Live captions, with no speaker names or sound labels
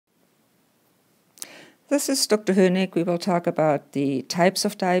This is Dr. Hoenig. We will talk about the types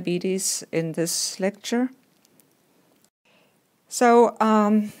of diabetes in this lecture. So,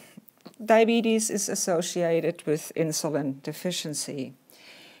 diabetes is associated with insulin deficiency.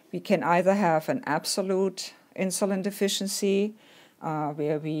 We can either have an absolute insulin deficiency,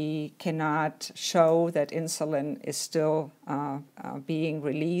 where we cannot show that insulin is still being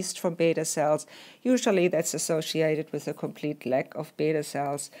released from beta cells. Usually that's associated with a complete lack of beta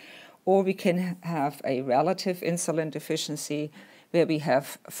cells. Or we can have a relative insulin deficiency where we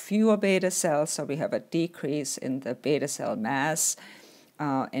have fewer beta cells, so we have a decrease in the beta cell mass,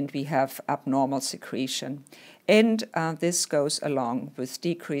 and we have abnormal secretion. And this goes along with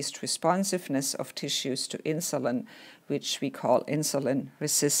decreased responsiveness of tissues to insulin, which we call insulin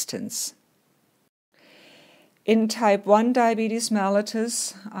resistance. In type 1 diabetes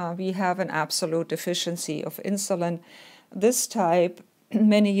mellitus, we have an absolute deficiency of insulin. This type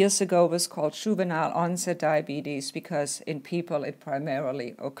many years ago was called juvenile onset diabetes because in people it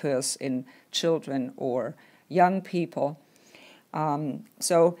primarily occurs in children or young people.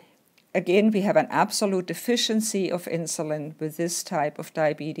 So again, we have an absolute deficiency of insulin with this type of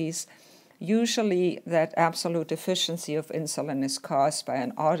diabetes. Usually that absolute deficiency of insulin is caused by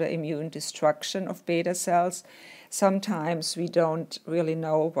an autoimmune destruction of beta cells. Sometimes we don't really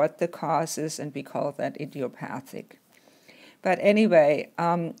know what the cause is, and we call that idiopathic. But anyway,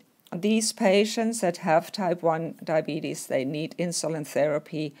 these patients that have type 1 diabetes, they need insulin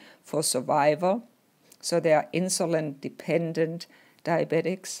therapy for survival. So they are insulin-dependent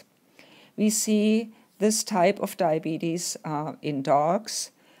diabetics. We see this type of diabetes in dogs.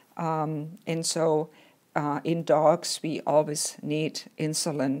 And so in dogs, we always need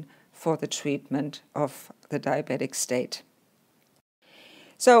insulin for the treatment of the diabetic state.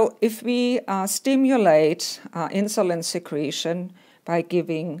 So if we stimulate insulin secretion by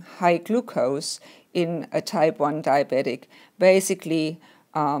giving high glucose in a type 1 diabetic, basically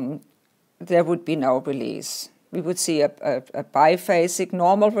there would be no release. We would see a biphasic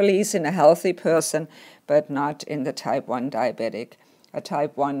normal release in a healthy person, but not in the type 1 diabetic. A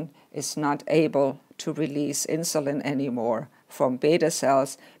type 1 is not able to release insulin anymore from beta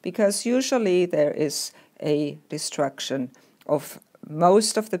cells because usually there is a destruction of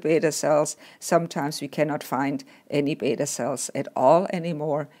most of the beta cells. Sometimes we cannot find any beta cells at all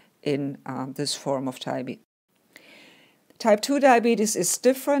anymore in this form of diabetes. Type 2 diabetes is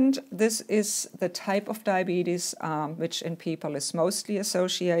different. This is the type of diabetes which in people is mostly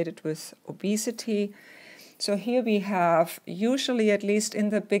associated with obesity. So here we have, usually at least in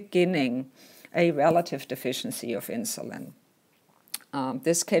the beginning, a relative deficiency of insulin.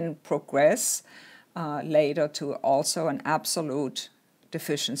 This can progress later to also an absolute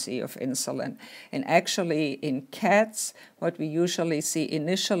deficiency of insulin. And actually in cats, what we usually see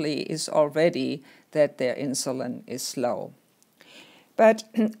initially is already that their insulin is low. But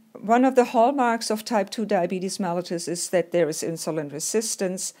one of the hallmarks of type 2 diabetes mellitus is that there is insulin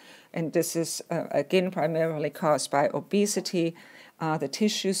resistance, and this is again primarily caused by obesity. The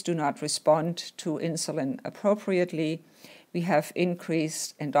tissues do not respond to insulin appropriately. We have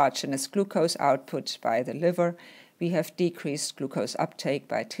increased endogenous glucose output by the liver. We have decreased glucose uptake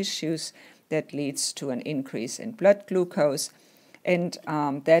by tissues that leads to an increase in blood glucose. And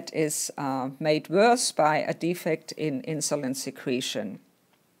that is made worse by a defect in insulin secretion.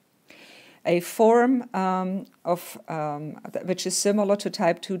 A form which is similar to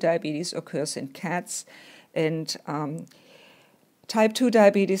type 2 diabetes occurs in cats. And type 2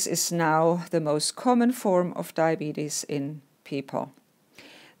 diabetes is now the most common form of diabetes in people.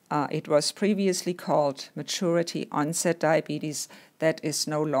 It was previously called maturity onset diabetes. That is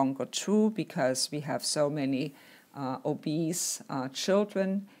no longer true because we have so many obese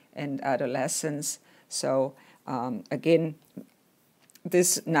children and adolescents. So again,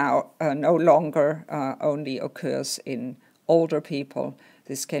 this now no longer only occurs in older people.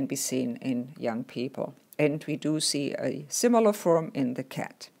 This can be seen in young people. And we do see a similar form in the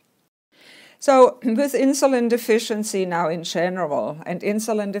cat. So with insulin deficiency now in general, and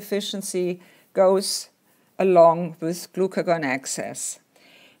insulin deficiency goes along with glucagon excess,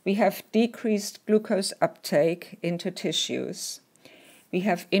 we have decreased glucose uptake into tissues, we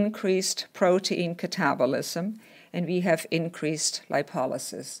have increased protein catabolism, and we have increased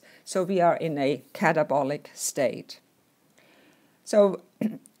lipolysis. So we are in a catabolic state. So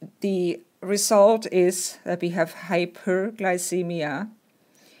the result is that we have hyperglycemia.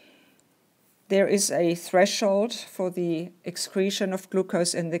 There is a threshold for the excretion of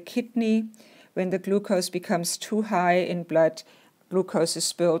glucose in the kidney. When the glucose becomes too high in blood, glucose is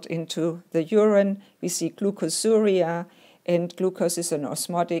spilled into the urine. We see glucosuria, And glucose is an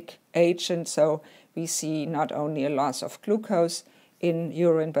osmotic agent, so we see not only a loss of glucose in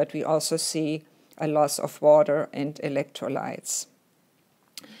urine, but we also see a loss of water and electrolytes.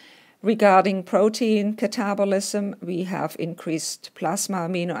 Regarding protein catabolism, we have increased plasma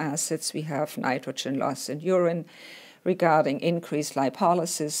amino acids, we have nitrogen loss in urine. Regarding increased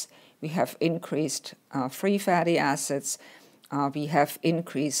lipolysis, we have increased free fatty acids, we have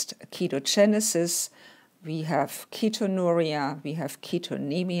increased ketogenesis, we have ketonuria, we have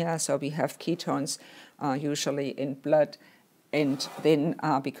ketonemia, so we have ketones usually in blood, and then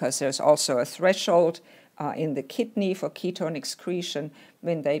because there's also a threshold in the kidney for ketone excretion,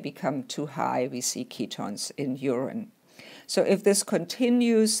 when they become too high, we see ketones in urine. So if this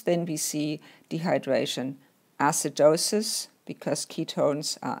continues, then we see dehydration, acidosis, because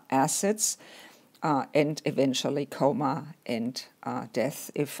ketones are acids, and eventually coma and death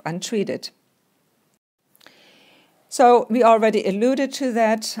if untreated. So we already alluded to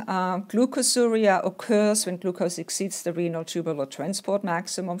that. Glucosuria occurs when glucose exceeds the renal tubular transport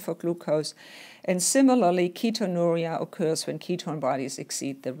maximum for glucose. And similarly, ketonuria occurs when ketone bodies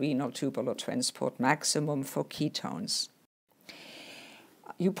exceed the renal tubular transport maximum for ketones.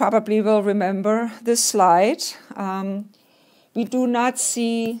 You probably will remember this slide. We do not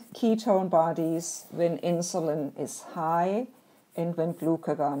see ketone bodies when insulin is high and when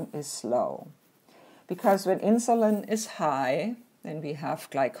glucagon is low. Because when insulin is high, then we have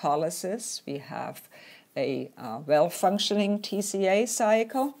glycolysis, we have a well-functioning TCA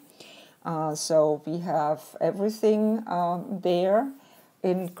cycle. So we have everything there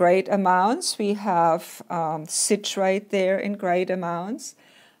in great amounts. We have citrate there in great amounts.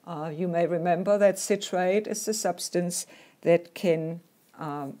 You may remember that citrate is the substance that can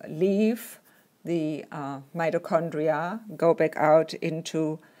leave the mitochondria, go back out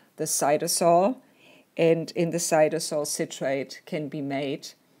into the cytosol, and in the cytosol citrate can be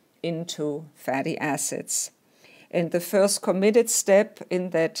made into fatty acids. And the first committed step in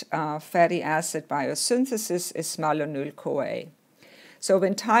that fatty acid biosynthesis is malonyl-CoA. So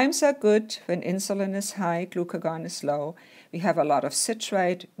when times are good, when insulin is high, glucagon is low, we have a lot of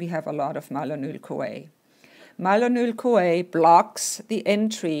citrate, we have a lot of malonyl-CoA. Malonyl-CoA blocks the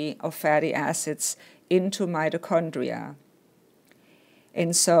entry of fatty acids into mitochondria.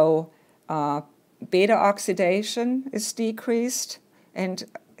 And so beta oxidation is decreased, and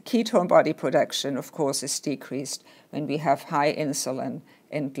ketone body production, of course, is decreased when we have high insulin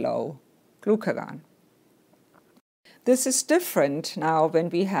and low glucagon. This is different now when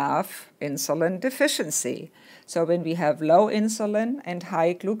we have insulin deficiency. So when we have low insulin and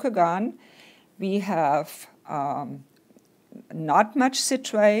high glucagon, we have not much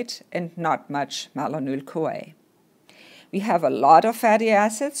citrate and not much malonyl-CoA. We have a lot of fatty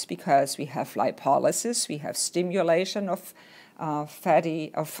acids because we have lipolysis, we have stimulation of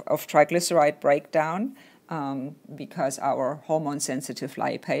triglyceride breakdown because our hormone-sensitive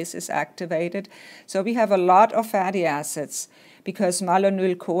lipase is activated. So we have a lot of fatty acids because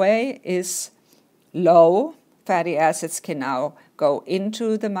malonyl-CoA is low. Fatty acids can now go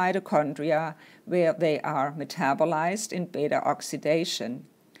into the mitochondria where they are metabolized in beta oxidation.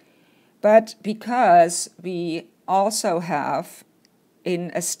 But because we also have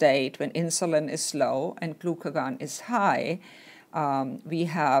in a state when insulin is low and glucagon is high, we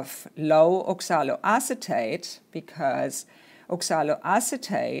have low oxaloacetate because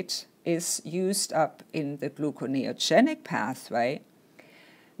oxaloacetate is used up in the gluconeogenic pathway.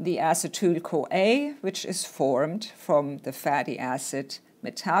 The acetyl-CoA, which is formed from the fatty acid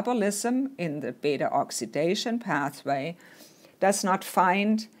metabolism in the beta oxidation pathway, does not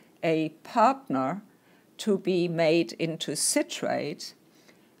find a partner to be made into citrate,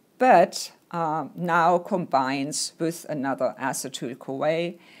 but now combines with another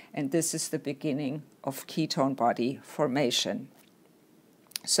acetyl-CoA, and this is the beginning of ketone body formation.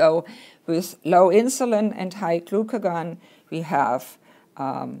 So with low insulin and high glucagon, we have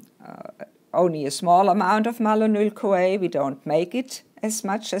only a small amount of malonyl-CoA. We don't make it as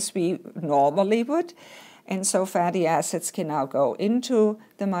much as we normally would. And so fatty acids can now go into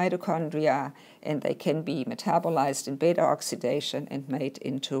the mitochondria and they can be metabolized in beta oxidation and made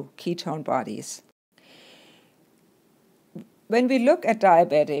into ketone bodies. When we look at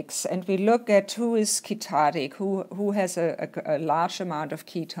diabetics and we look at who is ketotic, who has a large amount of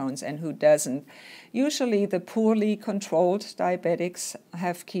ketones and who doesn't, usually the poorly controlled diabetics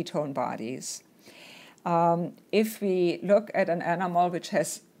have ketone bodies. If we look at an animal which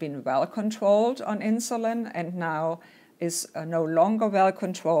has been well controlled on insulin and now is no longer well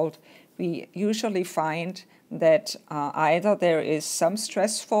controlled, we usually find that either there is some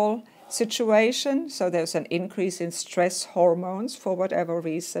stressful situation, so there's an increase in stress hormones for whatever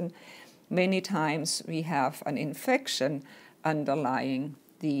reason. Many times we have an infection underlying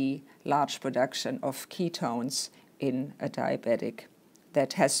the large production of ketones in a diabetic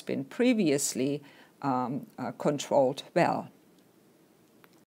that has been previously controlled well.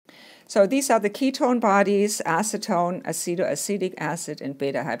 So these are the ketone bodies: acetone, acetoacetic acid, and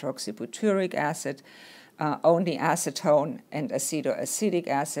beta-hydroxybutyric acid. Only acetone and acetoacetic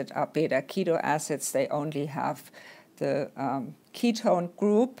acid are beta-keto acids. They only have the ketone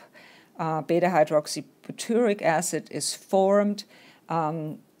group. Beta-hydroxybutyric acid is formed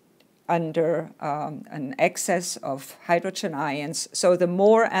under an excess of hydrogen ions. So the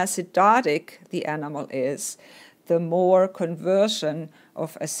more acidotic the animal is, the more conversion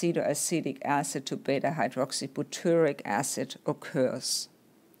of acetoacetic acid to beta-hydroxybutyric acid occurs.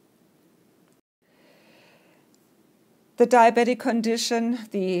 The diabetic condition,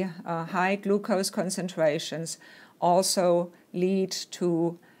 the high glucose concentrations, also lead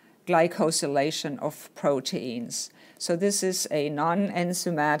to glycosylation of proteins. So this is a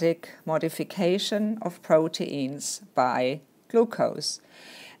non-enzymatic modification of proteins by glucose.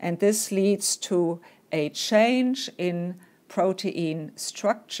 And this leads to a change in protein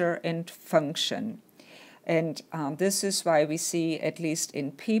structure and function. And this is why we see, at least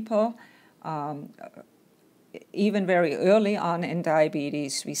in people, even very early on in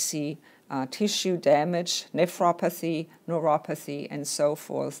diabetes, we see tissue damage, nephropathy, neuropathy, and so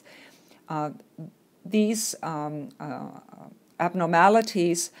forth. These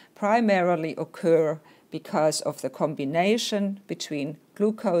abnormalities primarily occur because of the combination between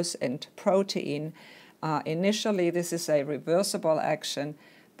glucose and protein. Initially, this is a reversible action,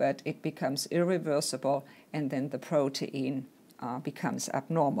 but it becomes irreversible, and then the protein becomes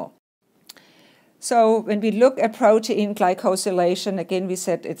abnormal. So when we look at protein glycosylation, again, we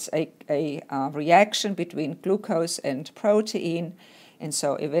said it's a reaction between glucose and protein, and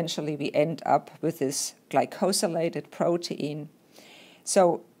so eventually we end up with this glycosylated protein.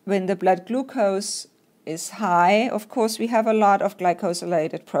 So when the blood glucose is high, of course, we have a lot of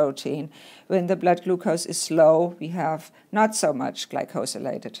glycosylated protein. When the blood glucose is low, we have not so much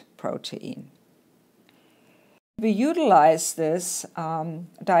glycosylated protein. We utilize this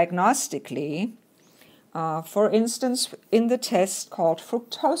diagnostically, for instance, in the test called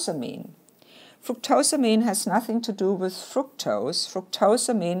fructosamine. Fructosamine has nothing to do with fructose.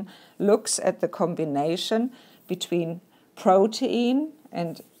 Fructosamine looks at the combination between protein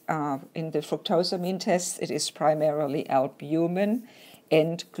and in the fructosamine test, it is primarily albumin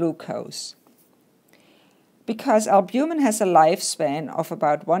and glucose. Because albumin has a lifespan of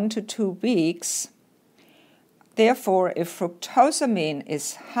about 1 to 2 weeks, therefore, if fructosamine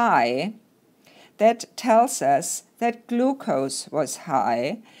is high, that tells us that glucose was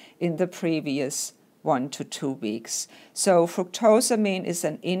high in the previous 1 to 2 weeks. So fructosamine is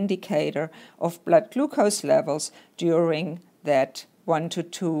an indicator of blood glucose levels during that 1 to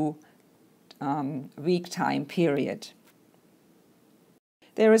 2 week time period.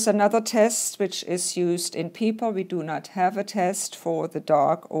 There is another test which is used in people. We do not have a test for the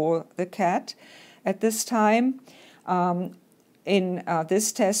dog or the cat at this time. In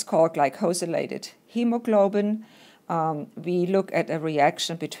this test called glycosylated hemoglobin, we look at a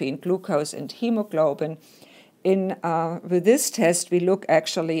reaction between glucose and hemoglobin. With this test, we look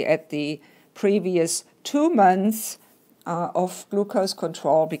actually at the previous 2 months of glucose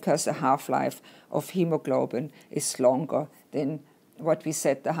control, because the half-life of hemoglobin is longer than what we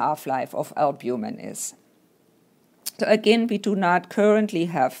said the half-life of albumin is. So again, we do not currently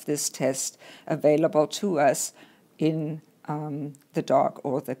have this test available to us in the dog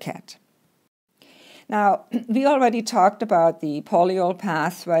or the cat. Now, we already talked about the polyol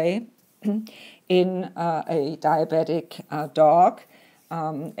pathway in a diabetic dog.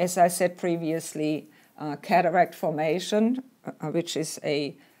 As I said previously, cataract formation, which is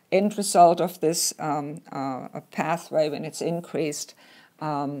an end result of this pathway when it's increased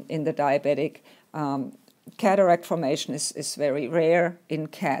in the diabetic. Cataract formation is very rare in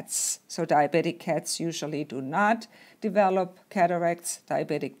cats. So diabetic cats usually do not develop cataracts.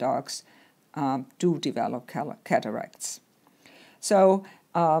 Diabetic dogs do develop cataracts. So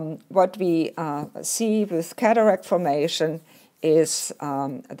what we see with cataract formation is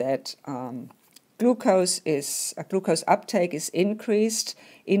that glucose uptake is increased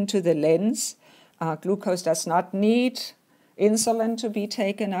into the lens. Glucose does not need insulin to be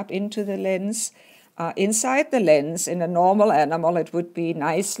taken up into the lens. Inside the lens, in a normal animal, it would be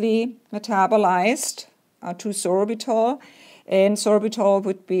nicely metabolized to sorbitol, and sorbitol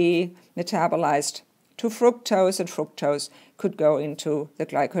would be metabolized to fructose, and fructose could go into the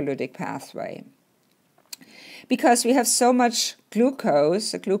glycolytic pathway. Because we have so much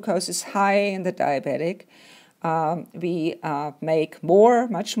glucose, the glucose is high in the diabetic, we make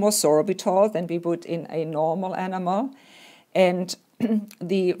much more sorbitol than we would in a normal animal. And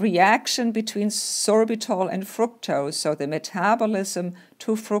the reaction between sorbitol and fructose, so the metabolism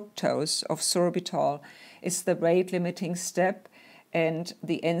to fructose of sorbitol, is the rate-limiting step, and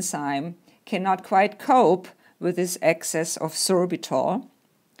the enzyme cannot quite cope with this excess of sorbitol.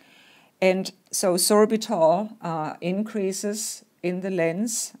 And so sorbitol increases in the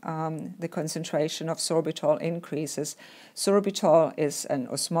lens, the concentration of sorbitol increases. Sorbitol is an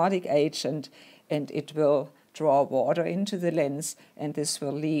osmotic agent, and it will draw water into the lens, and this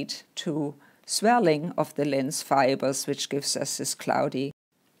will lead to swelling of the lens fibers, which gives us this cloudy.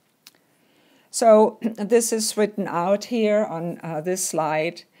 So this is written out here on this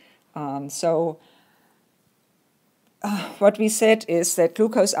slide. What we said is that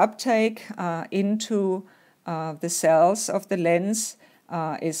glucose uptake into the cells of the lens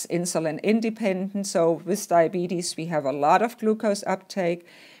is insulin independent. So with diabetes, we have a lot of glucose uptake.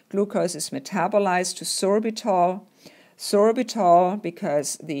 Glucose is metabolized to sorbitol. Sorbitol,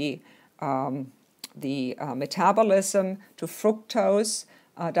 because the metabolism to fructose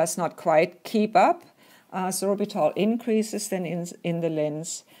does not quite keep up. Sorbitol increases then in the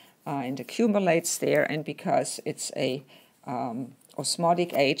lens and accumulates there, and because it's a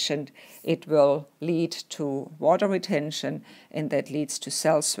osmotic agent, it will lead to water retention, and that leads to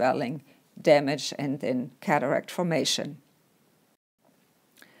cell swelling, damage, and then cataract formation.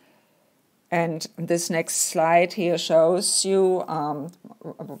 And this next slide here shows you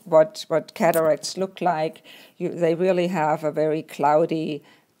what cataracts look like. They really have a very cloudy,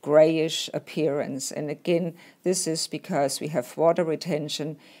 grayish appearance. And again, this is because we have water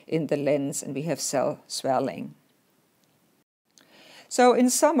retention in the lens and we have cell swelling. So in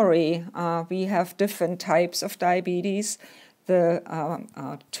summary, we have different types of diabetes. The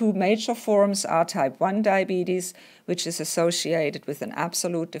two major forms are type 1 diabetes, which is associated with an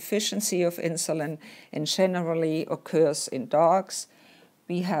absolute deficiency of insulin and generally occurs in dogs.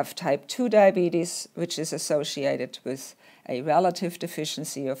 We have type 2 diabetes, which is associated with a relative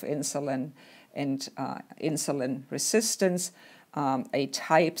deficiency of insulin and insulin resistance. A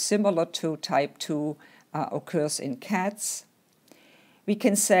type similar to type 2 occurs in cats. We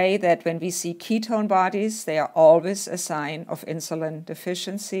can say that when we see ketone bodies, they are always a sign of insulin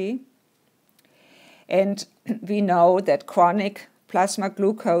deficiency. And we know that chronic plasma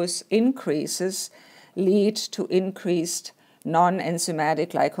glucose increases lead to increased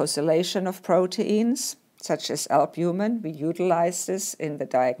non-enzymatic glycosylation of proteins, such as albumin. We utilize this in the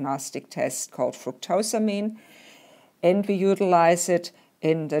diagnostic test called fructosamine, and we utilize it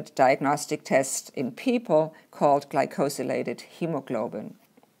in the diagnostic test in people called glycosylated hemoglobin.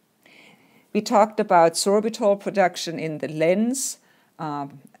 We talked about sorbitol production in the lens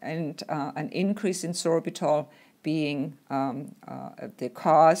and an increase in sorbitol being the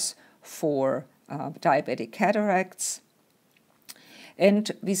cause for diabetic cataracts. And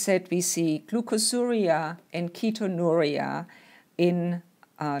we said we see glucosuria and ketonuria in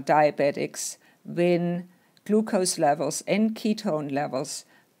diabetics when glucose levels and ketone levels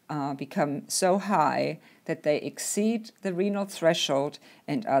become so high that they exceed the renal threshold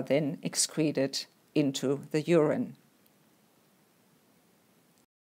and are then excreted into the urine.